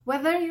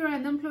Whether you're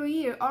an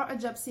employee or a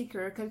job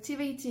seeker,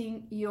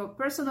 cultivating your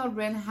personal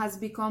brand has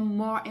become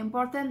more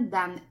important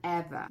than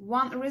ever.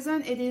 One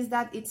reason it is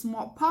that it's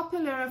more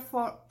popular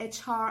for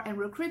HR and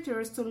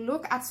recruiters to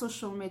look at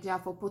social media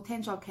for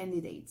potential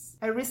candidates.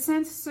 A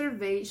recent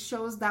survey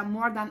shows that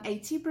more than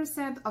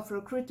 80% of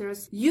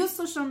recruiters use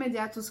social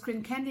media to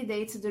screen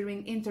candidates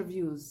during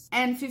interviews.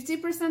 And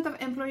 50% of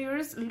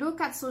employers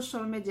look at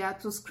social media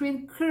to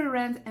screen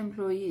current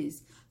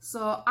employees.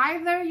 So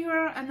either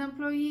you're an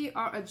employee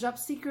or a job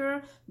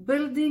seeker,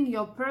 building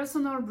your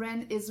personal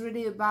brand is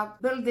really about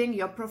building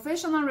your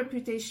professional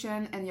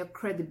reputation and your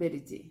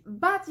credibility.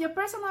 But your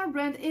personal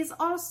brand is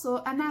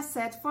also an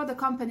asset for the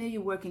company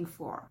you're working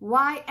for.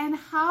 Why and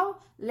how?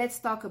 Let's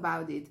talk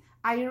about it.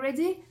 Are you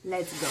ready?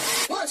 Let's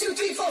go. 1, 2,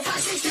 3, 4, 5,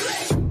 6,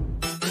 7, 8.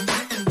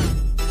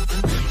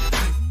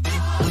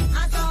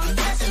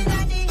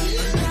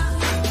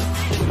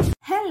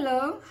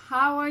 Hello,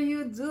 how are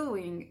you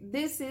doing?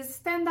 This is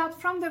Stand Out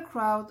from the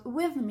Crowd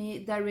with me,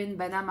 Darine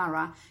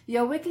Benamara,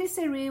 your weekly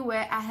series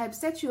where I help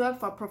set you up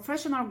for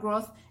professional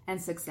growth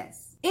and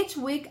success. Each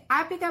week,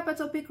 I pick up a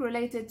topic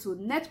related to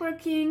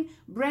networking,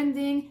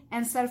 branding,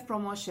 and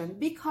self-promotion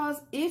because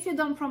if you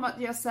don't promote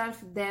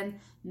yourself, then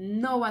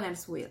no one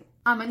else will.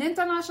 I'm an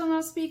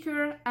international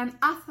speaker, an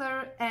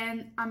author,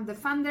 and I'm the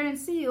founder and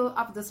CEO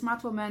of the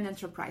Smart Woman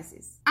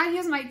Enterprises. I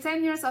use my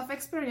 10 years of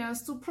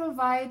experience to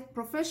provide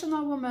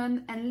professional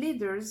women and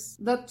leaders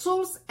the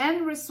tools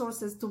and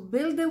resources to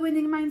build a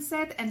winning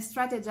mindset and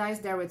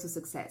strategize their way to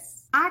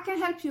success. I can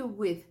help you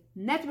with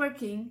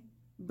networking,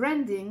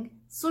 branding,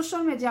 social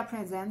media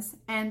presence,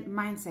 and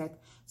mindset,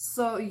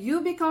 so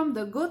you become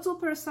the go-to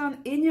person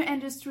in your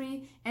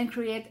industry and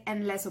create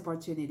endless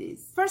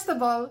opportunities. First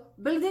of all,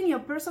 building your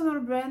personal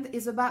brand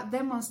is about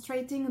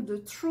demonstrating the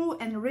true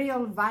and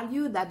real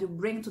value that you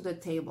bring to the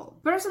table.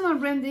 Personal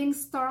branding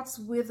starts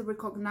with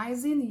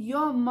recognizing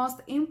your most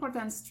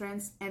important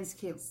strengths and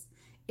skills.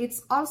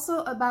 It's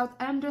also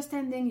about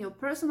understanding your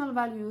personal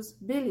values,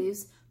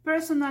 beliefs,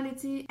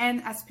 personality,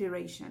 and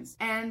aspirations.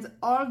 And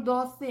all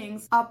those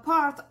things are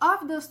part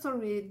of the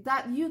story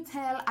that you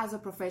tell as a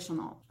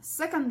professional.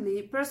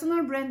 Secondly,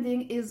 personal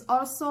branding is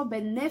also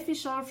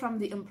beneficial from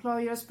the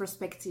employer's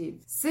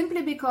perspective,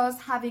 simply because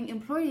having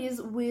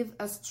employees with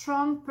a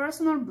strong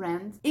personal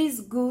brand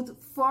is good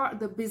for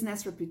the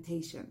business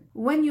reputation.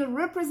 When you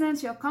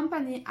represent your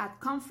company at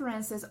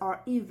conferences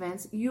or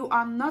events, you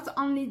are not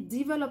only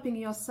developing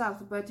yourself,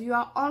 but you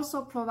are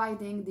also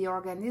providing the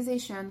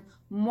organization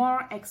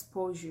more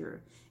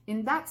exposure.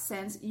 In that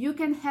sense, you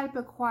can help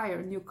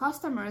acquire new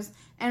customers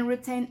and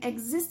retain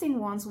existing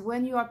ones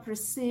when you are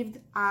perceived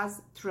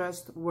as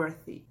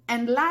trustworthy.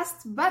 And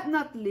last but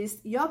not least,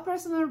 your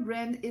personal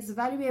brand is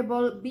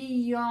valuable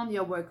beyond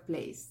your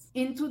workplace.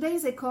 In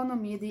today's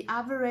economy, the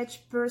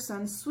average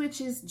person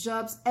switches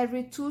jobs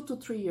every 2 to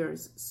 3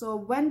 years. So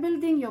when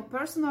building your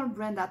personal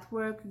brand at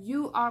work,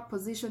 you are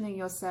positioning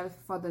yourself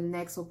for the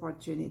next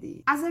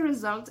opportunity. As a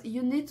result,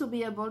 you need to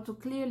be able to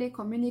clearly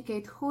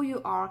communicate who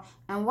you are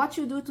and what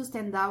you do to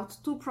stand out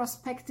to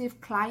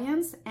prospective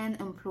clients and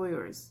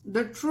employers.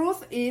 The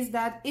truth is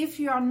that if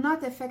you are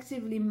not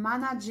effectively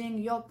managing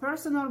your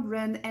personal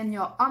brand and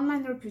your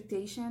online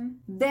reputation,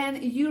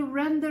 then you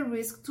run the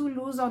risk to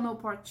lose on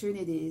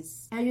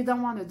opportunities, and you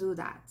don't want to do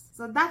that.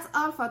 So that's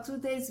all for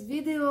today's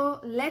video.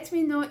 Let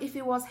me know if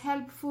it was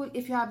helpful,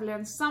 if you have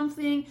learned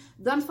something.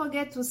 Don't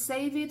forget to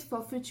save it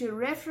for future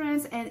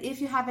reference, and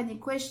if you have any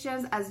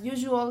questions, as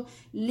usual,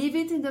 leave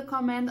it in the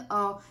comment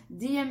or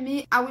DM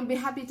me. I will be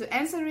happy to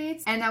answer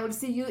it, and I will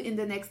see you in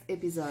the next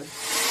episode.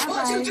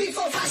 Bye-bye. 1, 2, 3,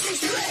 4, 5, 6,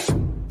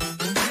 7, 8.